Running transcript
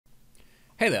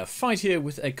Hey there, Fight here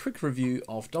with a quick review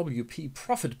of WP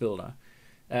Profit Builder.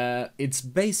 It's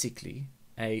basically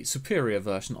a superior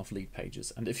version of lead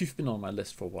pages, and if you've been on my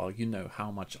list for a while, you know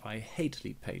how much I hate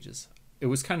lead pages. It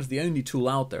was kind of the only tool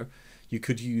out there you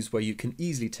could use where you can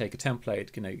easily take a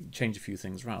template, change a few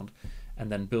things around,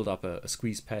 and then build up a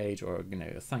squeeze page or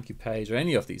a thank you page or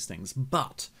any of these things.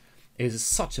 But it is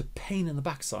such a pain in the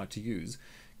backside to use,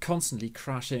 constantly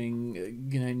crashing,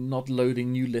 not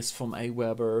loading new lists from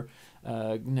Aweber,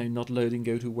 not loading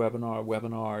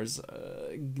webinars,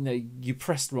 you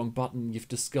pressed the wrong button, you've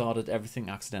discarded everything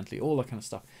accidentally, all that kind of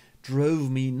stuff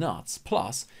drove me nuts.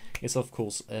 Plus, it's of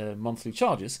course monthly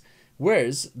charges,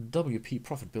 whereas WP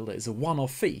Profit Builder is a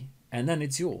one-off fee, and then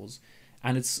it's yours,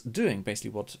 and it's doing basically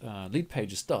what Lead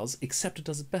Pages does, except it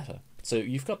does it better. So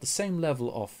you've got the same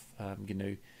level of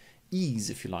ease,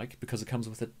 if you like, because it comes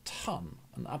with an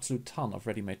absolute ton of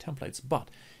ready-made templates, but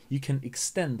you can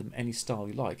extend them any style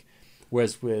you like.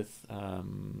 Whereas with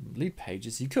lead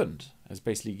pages, you couldn't. It's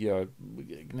basically you're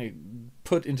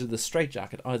put into the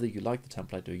straitjacket. Either you like the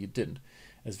template or you didn't.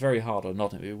 It's very hard or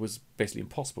not. It was basically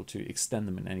impossible to extend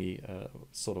them in any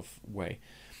sort of way.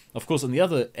 Of course, on the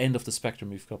other end of the spectrum,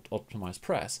 we've got Optimized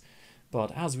Press.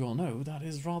 But as we all know, that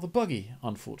is rather buggy,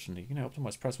 unfortunately.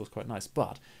 Optimized Press was quite nice,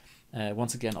 but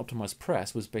once again, Optimized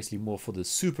Press was basically more for the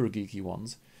super geeky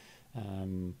ones,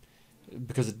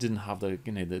 because it didn't have the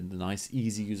the nice,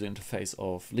 easy user interface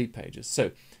of lead pages.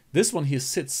 So this one here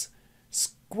sits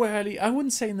squarely, I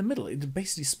wouldn't say in the middle, it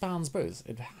basically spans both.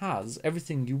 It has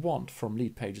everything you want from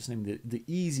lead pages, namely the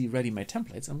easy, ready-made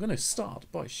templates. I'm going to start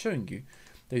by showing you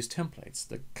those templates.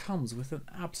 That comes with an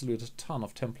absolute ton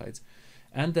of templates.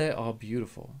 And they are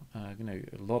beautiful. A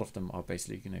lot of them are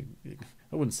basically,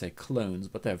 I wouldn't say clones,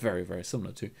 but they're very, very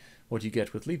similar to what you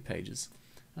get with lead pages,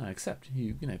 except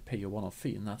you pay your one-off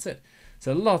fee and that's it.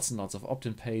 So lots and lots of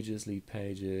opt-in pages, lead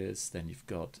pages. Then you've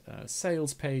got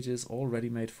sales pages, all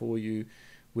ready-made for you,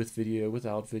 with video,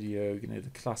 without video. The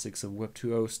classics of Web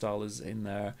 2.0 style is in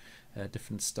there.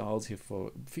 Different styles here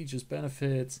for features,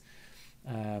 benefits.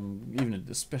 Even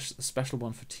a special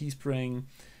one for Teespring.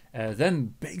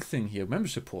 Then big thing here,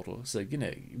 membership portal. So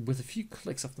with a few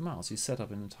clicks of the mouse, you set up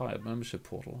an entire membership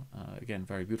portal. Again,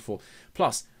 very beautiful.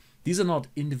 Plus, these are not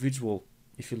individual,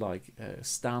 if you like,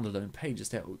 standalone pages.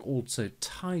 They're also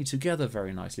tied together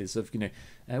very nicely. So if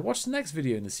watch the next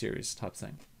video in the series type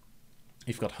thing.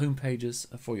 You've got home pages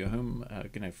for your home,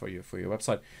 for your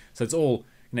website. So it's all.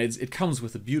 It comes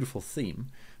with a beautiful theme,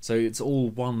 so it's all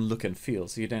one look and feel.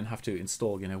 So you don't have to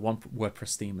install, one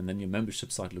WordPress theme and then your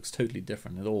membership site looks totally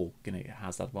different. It all,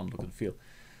 has that one look and feel.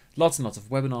 Lots and lots of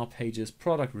webinar pages,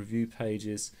 product review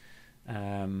pages,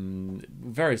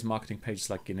 various marketing pages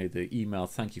like the email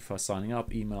thank you for signing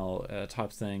up email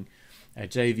type thing,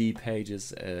 JV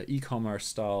pages, e-commerce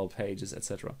style pages,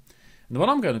 etc. And what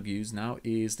I'm going to use now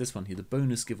is this one here, the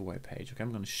bonus giveaway page. Okay,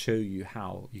 I'm going to show you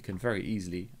how you can very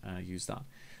easily use that.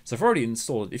 So I've already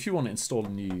installed it. If you want to install a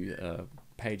new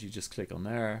page, you just click on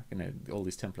there. All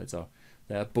these templates are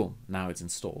there. Boom, now it's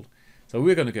installed. So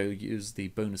we're going to go use the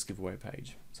bonus giveaway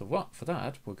page. So for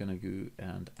that, we're going to go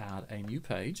and add a new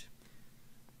page.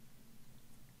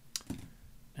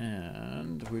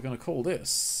 And we're going to call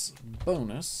this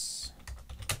bonus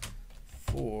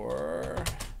for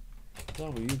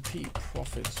WP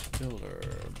Profit Builder,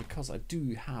 because I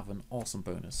do have an awesome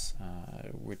bonus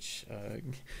which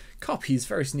copies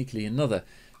very sneakily another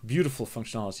beautiful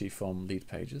functionality from lead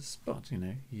pages, but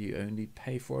you only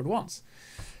pay for it once.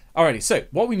 Alrighty, so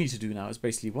what we need to do now is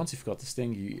basically, once you've got this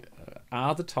thing, you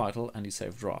add the title and you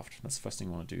save draft. That's the first thing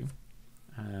you want to do.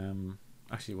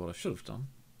 Actually, what I should have done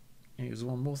is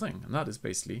one more thing, and that is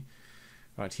basically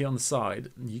right here on the side.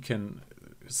 You can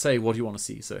say what you want to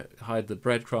see. So hide the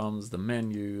breadcrumbs, the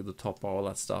menu, the top bar, all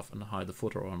that stuff, and hide the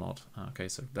footer or not. Okay,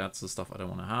 so that's the stuff I don't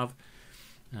want to have.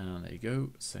 And there you go,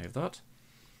 save that.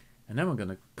 And then we're going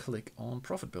to click on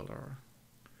Profit Builder.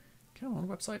 Come on,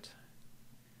 website.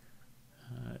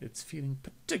 It's feeling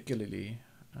particularly,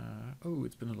 oh,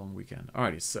 it's been a long weekend.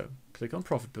 Alrighty, so click on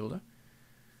Profit Builder.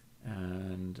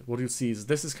 And what you'll see is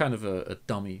this is kind of a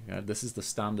dummy. This is the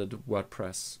standard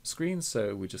WordPress screen.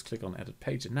 So we just click on Edit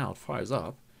Page, and now it fires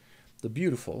up the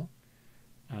beautiful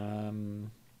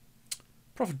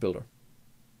Profit Builder.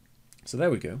 So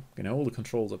there we go. All the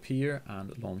controls up here,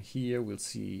 and along here we'll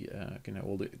see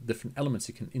all the different elements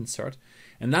you can insert.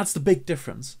 And that's the big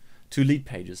difference to lead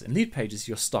pages. In lead pages,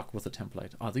 you're stuck with a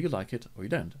template. Either you like it or you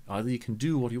don't. Either you can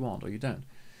do what you want or you don't.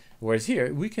 Whereas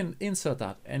here, we can insert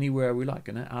that anywhere we like,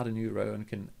 and add a new row, and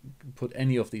can put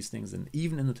any of these things in,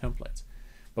 even in the templates.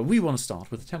 But we want to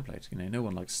start with a template. No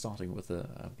one likes starting with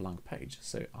a blank page.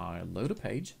 So I load a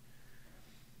page,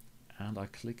 and I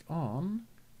click on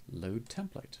load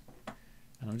template.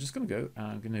 And I'm just going to go,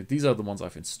 and these are the ones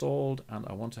I've installed, and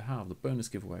I want to have the bonus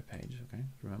giveaway page. Okay,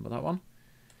 remember that one?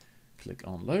 Click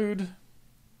on load,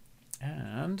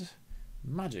 and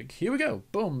magic, here we go.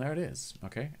 Boom, there it is.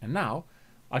 Okay, and now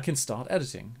I can start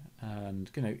editing, and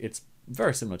it's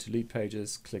very similar to lead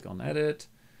pages. Click on edit.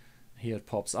 Here it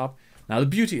pops up. Now the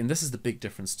beauty, and this is the big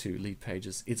difference to lead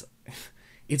pages,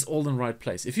 it's all in the right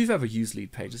place. If you've ever used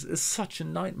lead pages, it's such a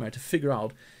nightmare to figure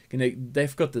out.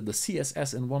 They've got the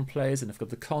CSS in one place, and they've got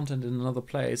the content in another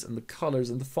place, and the colors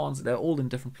and the fonts, they're all in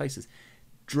different places.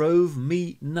 Drove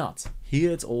me nuts.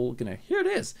 Here it's all, here it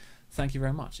is. Thank you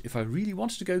very much. If I really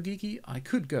wanted to go geeky, I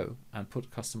could go and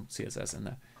put custom CSS in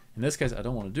there. In this case, I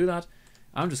don't want to do that.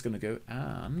 I'm just going to go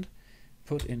and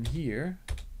put in here,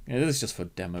 this is just for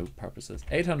demo purposes,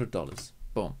 $800.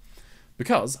 Boom.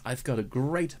 Because I've got a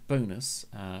great bonus,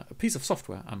 a piece of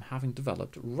software I'm having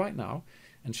developed right now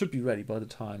and should be ready by the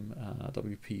time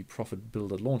WP Profit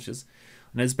Builder launches.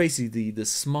 And it's basically the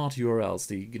smart URLs,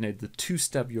 the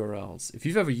two-step URLs. If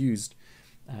you've ever used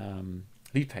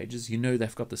lead pages,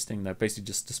 they've got this thing that basically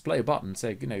just display a button,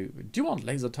 say, do you want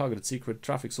laser targeted secret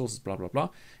traffic sources, blah, blah, blah.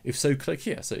 If so, click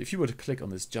here. So if you were to click on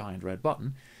this giant red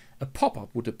button, a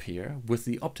pop-up would appear with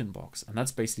the opt-in box, and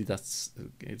that's basically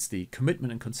it's the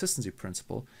commitment and consistency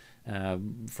principle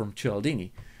from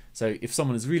Cialdini. So if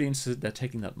someone is really interested, they're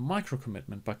taking that micro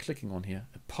commitment by clicking on here.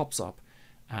 It pops up,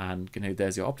 and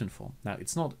there's your opt-in form. Now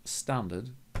it's not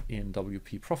standard in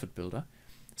WP Profit Builder,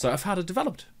 so I've had it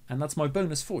developed, and that's my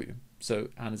bonus for you. So,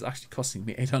 and it's actually costing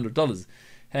me $800,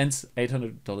 hence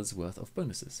 $800 worth of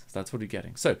bonuses. So that's what you're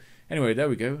getting. So anyway, there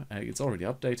we go. It's already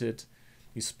updated.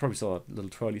 You probably saw that little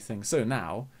twirly thing. So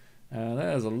now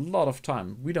there's a lot of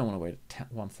time. We don't want to wait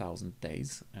 1,000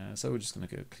 days. So we're just going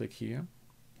to go click here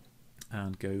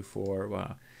and go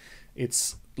for,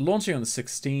 it's launching on the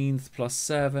 16th plus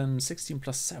 7, 16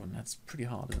 plus 7. That's pretty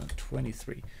hard, isn't it?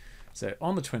 23. So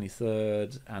on the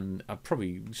 23rd, and I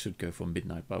probably should go for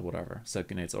midnight, but whatever. So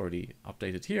it's already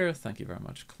updated here. Thank you very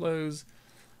much. Close.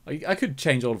 I could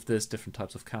change all of this, different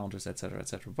types of counters, etc.,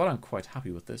 etc. But I'm quite happy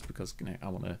with this because I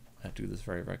want to do this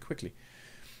very, very quickly.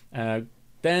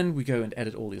 Then we go and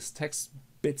edit all these text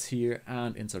bits here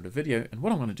and insert a video. And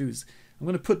what I'm going to do is I'm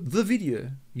going to put the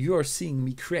video you're seeing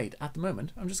me create at the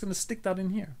moment. I'm just going to stick that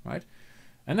in here, right?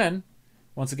 And then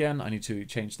once again, I need to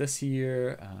change this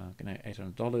here.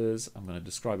 $800. I'm going to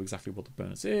describe exactly what the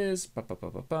bonus is.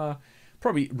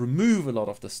 Probably remove a lot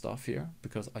of the stuff here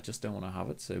because I just don't want to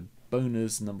have it. So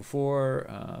bonus number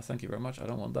 4. Thank you very much. I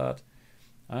don't want that.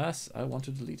 Yes, I want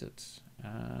to delete it.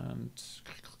 And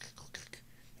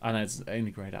it's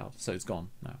only grayed out, so it's gone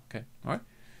now. Okay, all right.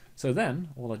 So then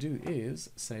all I do is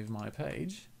save my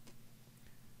page,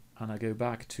 and I go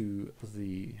back to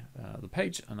the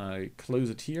page, and I close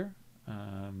it here.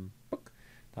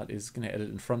 That is going to edit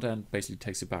in front end. Basically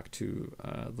takes you back to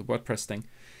the WordPress thing.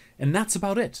 And that's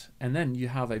about it. And then you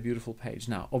have a beautiful page.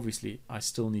 Now, obviously, I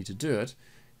still need to do it,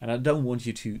 and I don't want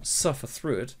you to suffer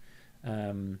through it.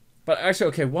 But actually,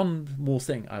 okay, one more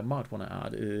thing I might want to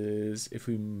add is if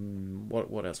we,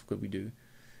 what else could we do?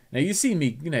 Now, you see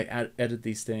me, edit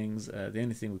these things. The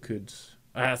only thing we could,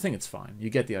 I think it's fine. You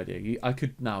get the idea. I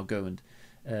could now go and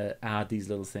add these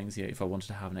little things here if I wanted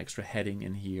to have an extra heading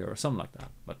in here or something like that.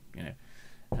 But,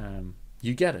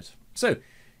 you get it. So,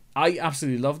 I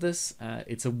absolutely love this.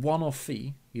 It's a one-off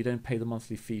fee. You don't pay the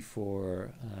monthly fee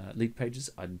for lead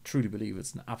pages. I truly believe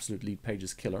it's an absolute lead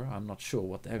pages killer. I'm not sure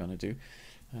what they're going to do.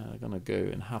 They're going to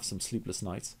go and have some sleepless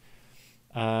nights.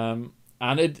 And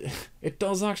it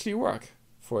does actually work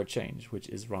for a change, which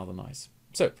is rather nice.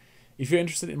 So if you're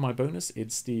interested in my bonus,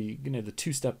 it's the the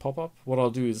two-step pop-up. What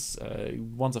I'll do is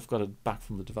once I've got it back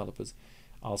from the developers,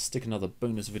 I'll stick another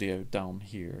bonus video down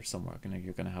here somewhere.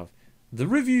 You're going to have the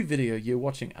review video you're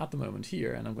watching at the moment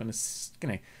here, and I'm going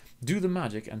to do the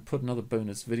magic and put another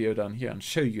bonus video down here and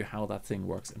show you how that thing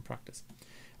works in practice.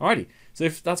 Alrighty, so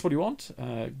if that's what you want,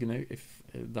 if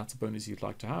that's a bonus you'd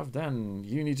like to have, then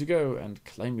you need to go and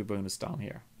claim your bonus down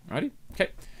here. Alrighty,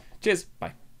 okay, cheers,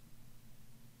 bye.